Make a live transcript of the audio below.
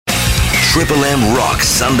Triple M rocks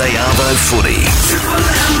Sunday Arvo footy. Triple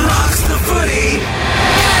M rocks the footy.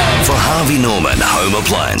 For Harvey Norman Home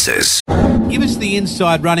Appliances. Give us the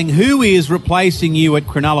inside running. Who is replacing you at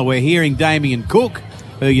Cronulla? We're hearing Damien Cook,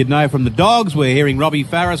 who you'd know from the Dogs. We're hearing Robbie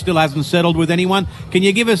Farah still hasn't settled with anyone. Can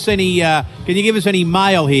you give us any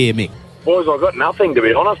mail here, Mick? Boys, I've got nothing, to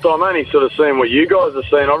be honest. I'm only sort of seeing what you guys are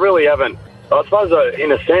seeing. I really haven't. I suppose,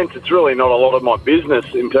 in a sense, it's really not a lot of my business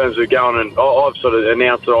in terms of going and... I've sort of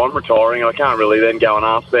announced that I'm retiring. I can't really then go and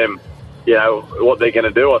ask them, what they're going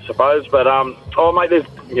to do, I suppose. But, mate, there's,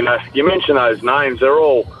 you mentioned those names. They're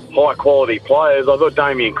all high-quality players. I thought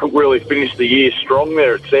Damien Cook really finished the year strong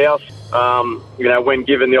there at South, when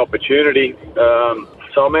given the opportunity.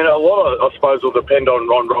 So, I mean, a lot of, I suppose, will depend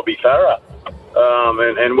on Robbie Farah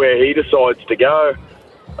and where he decides to go.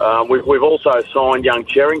 We've also signed young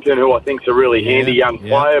Cherrington, who I think is a really handy young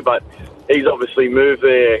player, but he's obviously moved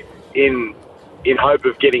there in hope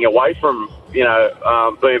of getting away from,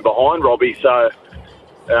 being behind Robbie. So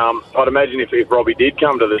I'd imagine if Robbie did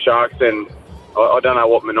come to the Sharks, then I don't know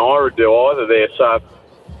what Manaia would do either there. So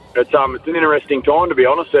it's an interesting time, to be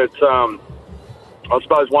honest. It's I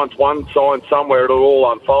suppose once one signs somewhere, it'll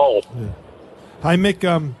all unfold. Yeah. Hey, Mick,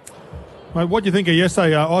 mate, what do you think of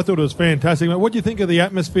yesterday? I thought it was fantastic. Mate, what do you think of the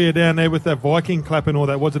atmosphere down there with that Viking clap and all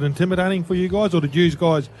that? Was it intimidating for you guys, or did you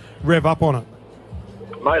guys rev up on it?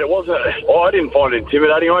 Mate, it wasn't. I didn't find it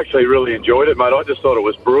intimidating. I actually really enjoyed it, mate. I just thought it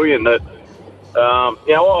was brilliant. That,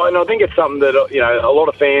 and I think it's something that a lot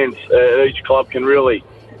of fans at each club can really,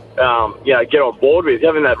 get on board with.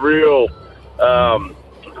 Having that real,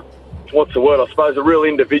 what's the word? I suppose a real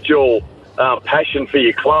individual passion for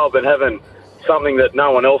your club, and having something that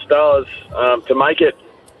no one else does to make it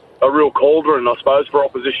a real cauldron, I suppose, for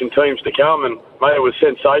opposition teams to come. And, mate, it was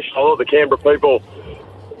sensational. I thought the Canberra people,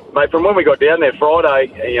 mate, from when we got down there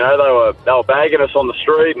Friday, they were bagging us on the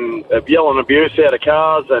street and yelling abuse out of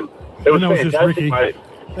cars, and it was fantastic, mate.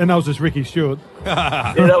 And that was just Ricky Stewart.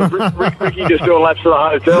 Yeah, that was Ricky just doing laps to the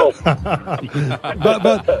hotel.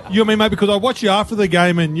 but you mean, mate, because I watched you after the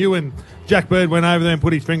game, and you and Jack Bird went over there and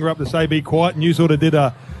put his finger up to say be quiet, and you sort of did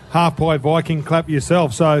a half-pie Viking clap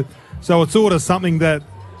yourself. So it's sort of something that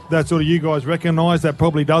sort of you guys recognise that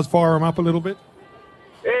probably does fire them up a little bit?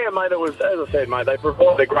 Yeah, mate, it was, as I said, mate, they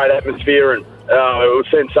provided a great atmosphere, and it was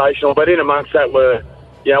sensational. But in amongst that were,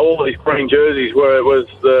 all these green jerseys was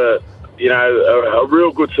the, a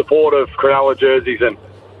real good support of Cronulla jerseys. And,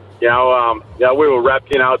 we were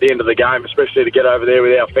wrapped, at the end of the game, especially to get over there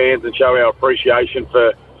with our fans and show our appreciation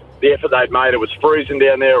for the effort they'd made. It was freezing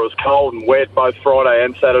down there. It was cold and wet both Friday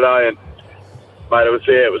and Saturday, and mate,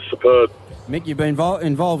 it was superb. Mick, you've been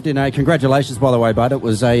involved in congratulations, by the way, bud. It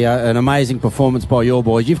was an amazing performance by your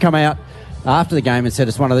boys. You've come out after the game and said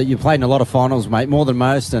you've played in a lot of finals, mate, more than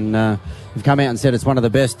most, and you've come out and said it's one of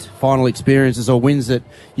the best final experiences or wins that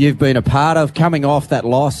you've been a part of. Coming off that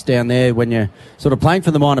loss down there when you're sort of playing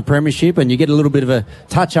for the minor premiership, and you get a little bit of a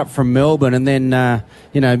touch up from Melbourne, and then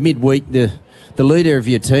midweek the leader of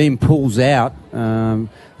your team pulls out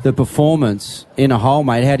the performance in a hole,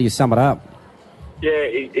 mate. How do you sum it up? Yeah,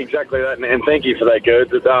 exactly that, and thank you for that,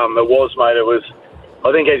 Gerd. It was, mate. It was,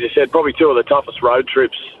 I think, as you said, probably two of the toughest road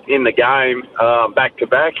trips in the game,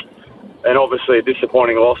 back-to-back, and obviously a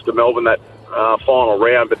disappointing loss to Melbourne that final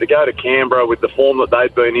round. But to go to Canberra with the form that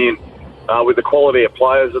they've been in, with the quality of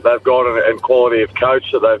players that they've got and quality of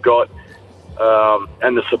coach that they've got,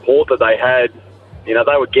 and the support that they had,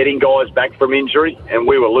 they were getting guys back from injury, and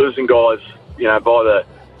we were losing guys, by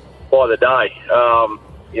the day.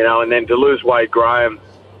 And then to lose Wade Graham,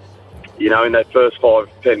 in that first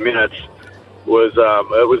 5-10 minutes was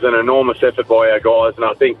it was an enormous effort by our guys, and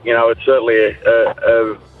I think it's certainly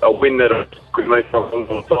a win that could make for a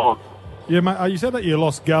long time. Yeah, mate. You said that you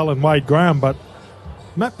lost Gull and Wade Graham, but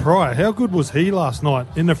Matt Pryor, how good was he last night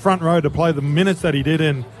in the front row to play the minutes that he did,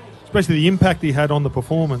 and especially the impact he had on the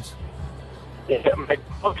performance? Yeah, mate.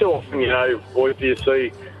 Not too often, boys, do you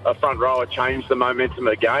see a front rower change the momentum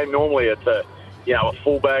of the game. Normally, it's a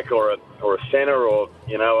fullback or a centre or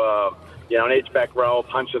an edge back rower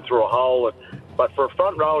punching through a hole. But for a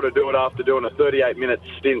front rower to do it after doing a 38-minute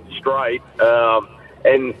stint straight,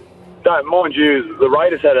 and mind you, the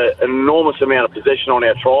Raiders had an enormous amount of possession on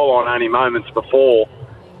our try line only moments before,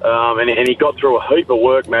 and he got through a heap of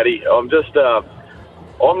work, Matty.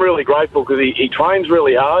 I'm really grateful because he trains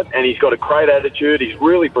really hard and he's got a great attitude. He's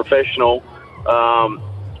really professional,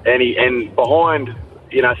 and behind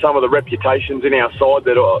some of the reputations in our side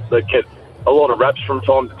that get a lot of raps from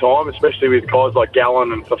time to time, especially with guys like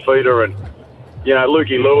Gallen and Fafita and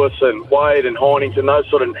Lukey Lewis and Wade and Heinington, those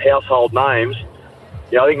sort of household names.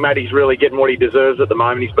 I think Matty's really getting what he deserves at the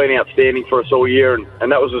moment. He's been outstanding for us all year,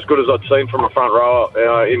 and that was as good as I'd seen from a front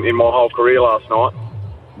rower in my whole career last night.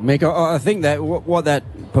 Mick, I think that what that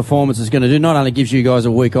performance is going to do not only gives you guys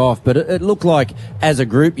a week off, but it looked like as a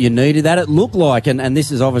group you needed that. It looked like, and this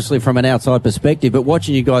is obviously from an outside perspective, but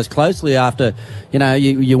watching you guys closely after,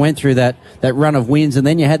 you went through that run of wins and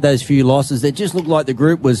then you had those few losses, it just looked like the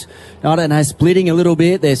group was, I don't know, splitting a little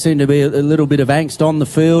bit. There seemed to be a little bit of angst on the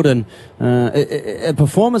field, and a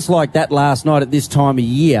performance like that last night at this time of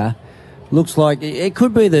year looks like it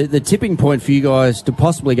could be the tipping point for you guys to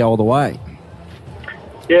possibly go all the way.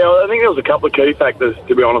 Yeah, I think there was a couple of key factors,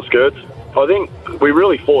 to be honest, Gertz. I think we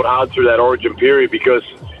really fought hard through that Origin period because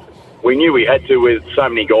we knew we had to with so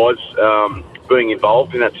many guys being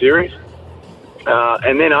involved in that series.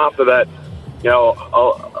 And then after that,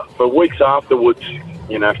 for weeks afterwards,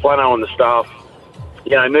 Flano and the staff,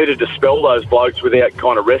 needed to spell those blokes without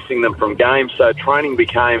kind of resting them from games. So training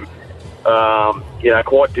became,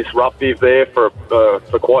 quite disruptive there for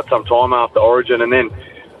quite some time after Origin. And then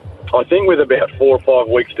I think with about 4 or 5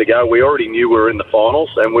 weeks to go, we already knew we were in the finals,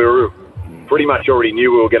 and we were pretty much already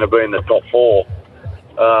knew we were going to be in the top 4.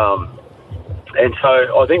 And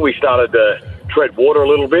so I think we started to tread water a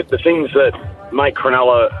little bit. The things that make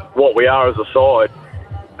Cronulla what we are as a side,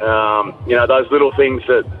 those little things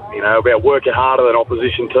that, about working harder than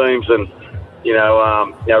opposition teams and,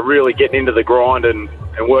 really getting into the grind and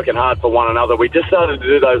working hard for one another. We just started to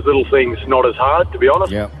do those little things not as hard, to be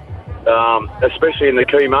honest. Yeah. Especially in the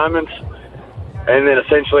key moments. And then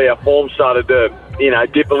essentially our form started to,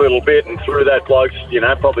 dip a little bit, and through that blokes,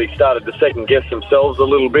 probably started to second guess themselves a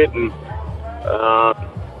little bit. And I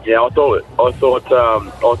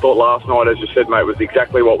thought last night, as you said, mate, was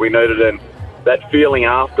exactly what we needed. And that feeling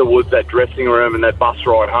afterwards, that dressing room and that bus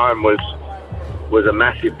ride home was a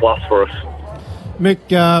massive plus for us.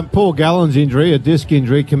 Mick, Paul Gallen's injury, a disc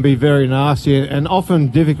injury, can be very nasty and often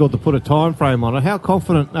difficult to put a time frame on it. How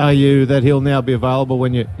confident are you that he'll now be available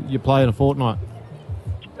when you play in a fortnight?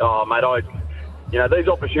 Oh, mate, these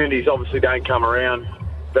opportunities obviously don't come around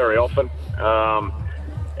very often.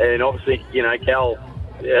 And obviously, Gal,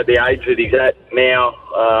 at the age that he's at now,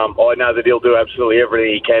 I know that he'll do absolutely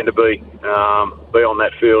everything he can to be on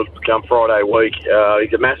that field come Friday week.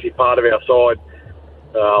 He's a massive part of our side.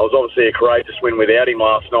 It was obviously a courageous win without him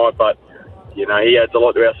last night, but he adds a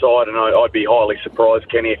lot to our side, and I'd be highly surprised,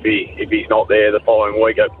 Kenny, if he's not there the following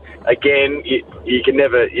week. Again, you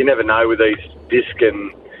never know with these disc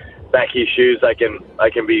and back issues. They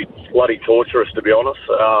can be bloody torturous, to be honest.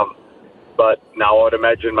 But no, I'd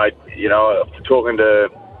imagine, mate. Talking to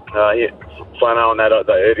Flano and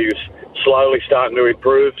that he was slowly starting to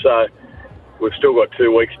improve. So we've still got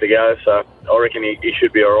 2 weeks to go. So I reckon he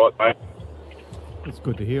should be all right, mate. That's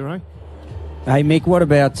good to hear, eh? Hey Mick, what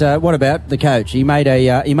about the coach? He made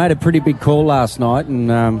a pretty big call last night,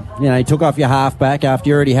 and he took off your halfback after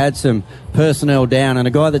you already had some personnel down, and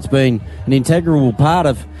a guy that's been an integral part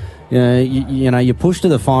of your push to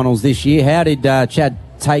the finals this year. How did Chad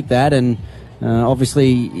take that? And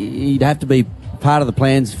obviously he'd have to be part of the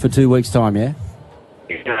plans for 2 weeks' time, yeah.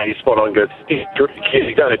 He's spot on, good. He's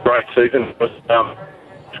done a great season.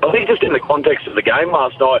 I think just in the context of the game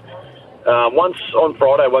last night. Once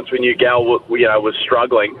we knew Gal was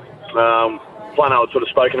struggling, Flano had sort of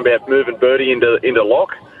spoken about moving Birdie into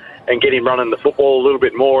lock and get him running the football a little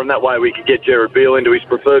bit more, and that way we could get Jared Beale into his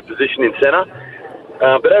preferred position in centre.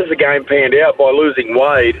 But as the game panned out, by losing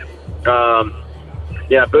Wade,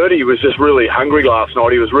 Birdie was just really hungry last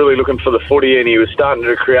night. He was really looking for the footy, and he was starting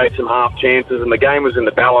to create some half chances, and the game was in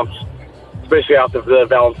the balance, especially after the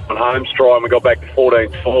balance on Holmes try, and we got back to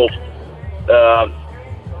 14-12.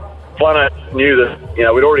 Flano knew that,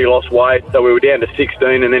 we'd already lost Wade, so we were down to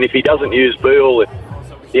 16, and then if he doesn't use Beale,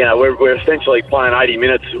 we're essentially playing 80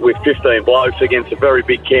 minutes with 15 blokes against a very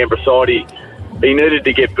big Canberra side. He needed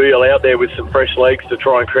to get Beale out there with some fresh legs to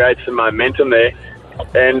try and create some momentum there.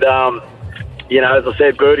 And, as I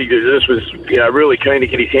said, Birdie just was, really keen to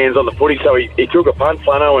get his hands on the footy, so he took a punt,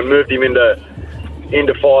 Flano, and moved him into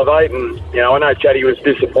 5'8", and, I know Chatty was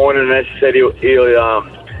disappointed, and as I said,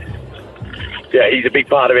 he's a big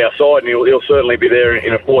part of our side, and he'll certainly be there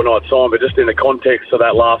in a fortnight's time. But just in the context of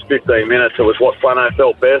that last 15 minutes, it was what Flano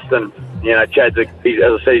felt best. And Chad's, as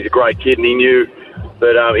I said, he's a great kid, and he knew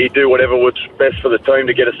that he'd do whatever was best for the team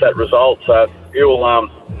to get us that result. So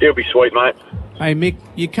he'll be sweet, mate. Hey Mick,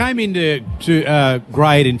 you came into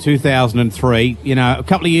grade in 2003. A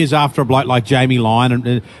couple of years after a bloke like Jamie Lyon,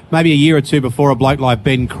 and maybe a year or two before a bloke like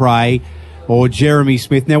Ben Cray or Jeremy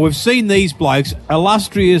Smith. Now, we've seen these blokes,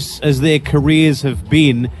 illustrious as their careers have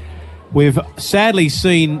been, we've sadly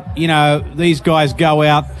seen, these guys go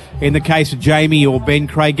out, in the case of Jamie or Ben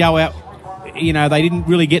Craig, go out, they didn't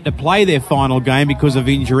really get to play their final game because of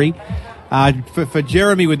injury. For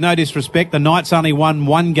Jeremy, with no disrespect, the Knights only won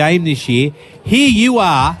one game this year. Here you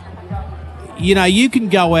are, you can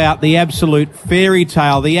go out the absolute fairy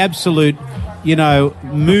tale, the absolute,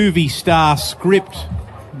 movie star script.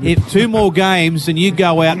 If 2 more games and you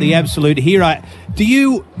go out the absolute hero. Do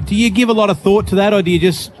you give a lot of thought to that, or do you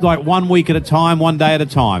just like 1 week at a time, 1 day at a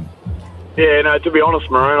time? Yeah, no, to be honest,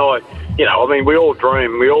 Maroon, we all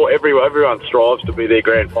dream. Everyone strives to be their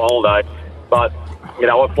grand final day. But,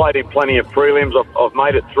 I've played in plenty of prelims. I've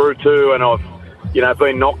made it through 2, and I've,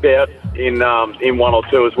 been knocked out in 1 or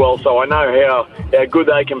 2 as well. So I know how good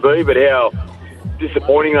they can be, but how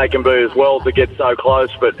disappointing they can be as well to get so close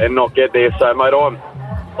and not get there. So, mate,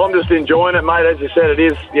 I'm just enjoying it, mate. As you said, it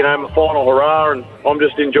is, my final hurrah, and I'm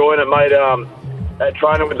just enjoying it, mate. At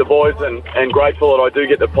training with the boys, and grateful that I do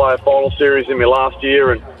get to play a final series in my last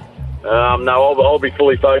year. And I'll be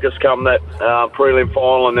fully focused come that prelim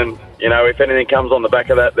final, and then if anything comes on the back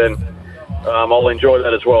of that, then I'll enjoy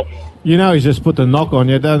that as well. He's just put the knock on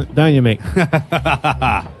you, don't you, Mick?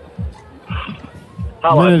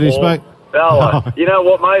 Hello, minute he Paul. spoke. Hello. You know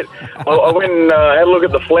what, mate? I went and had a look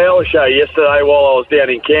at the flower show yesterday while I was down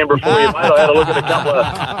in Canberra for you, mate. I had a look at a couple of...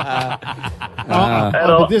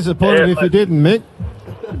 I'd be disappointed if you didn't, Mick.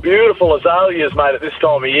 Beautiful azaleas, mate, at this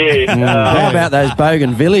time of year. How about those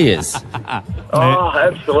bougainvilleas? Oh,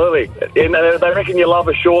 absolutely. And they reckon you love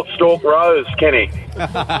a short stalk rose, Kenny.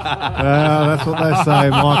 That's what they say,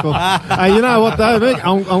 Michael. Hey, you know what, though, Mick?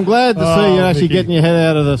 I'm glad to see you actually Mickey. getting your head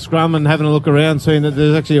out of the scrum and having a look around, seeing that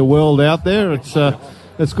there's actually a world out there.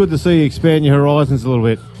 It's good to see you expand your horizons a little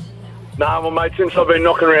bit. No, well, mate, since I've been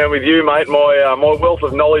knocking around with you, mate, my wealth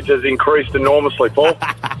of knowledge has increased enormously, Paul.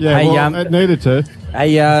 Yeah, Hey, it needed to.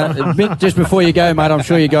 Hey, Mick, just before you go, mate, I'm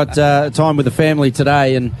sure you got time with the family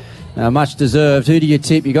today, and much deserved. Who do you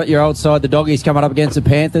tip? You got your old side, the Doggies, coming up against the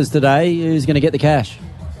Panthers today. Who's going to get the cash?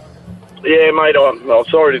 Yeah, mate, I'm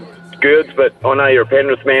sorry to Girds, but I know you're a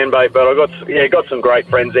Penrith man, mate, but I got some great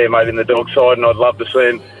friends there, mate, in the dog side, and I'd love to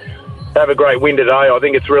see them have a great win today. I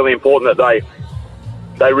think it's really important that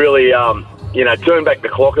they really, turn back the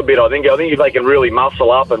clock a bit. I think if they can really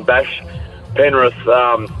muscle up and bash Penrith,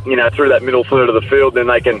 through that middle third of the field, then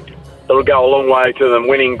it'll go a long way to them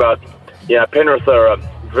winning. But, Penrith are a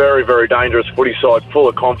very, very dangerous footy side, full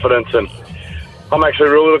of confidence, and I'm actually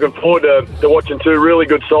really looking forward to watching 2 really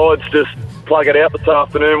good sides just plug it out this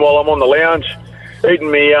afternoon while I'm on the lounge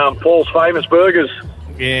eating me Paul's famous burgers.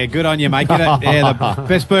 Yeah, good on you, mate. The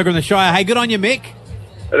best burger in the Shire. Hey, good on you, Mick.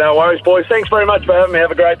 No worries, boys. Thanks very much for having me.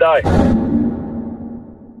 Have a great day.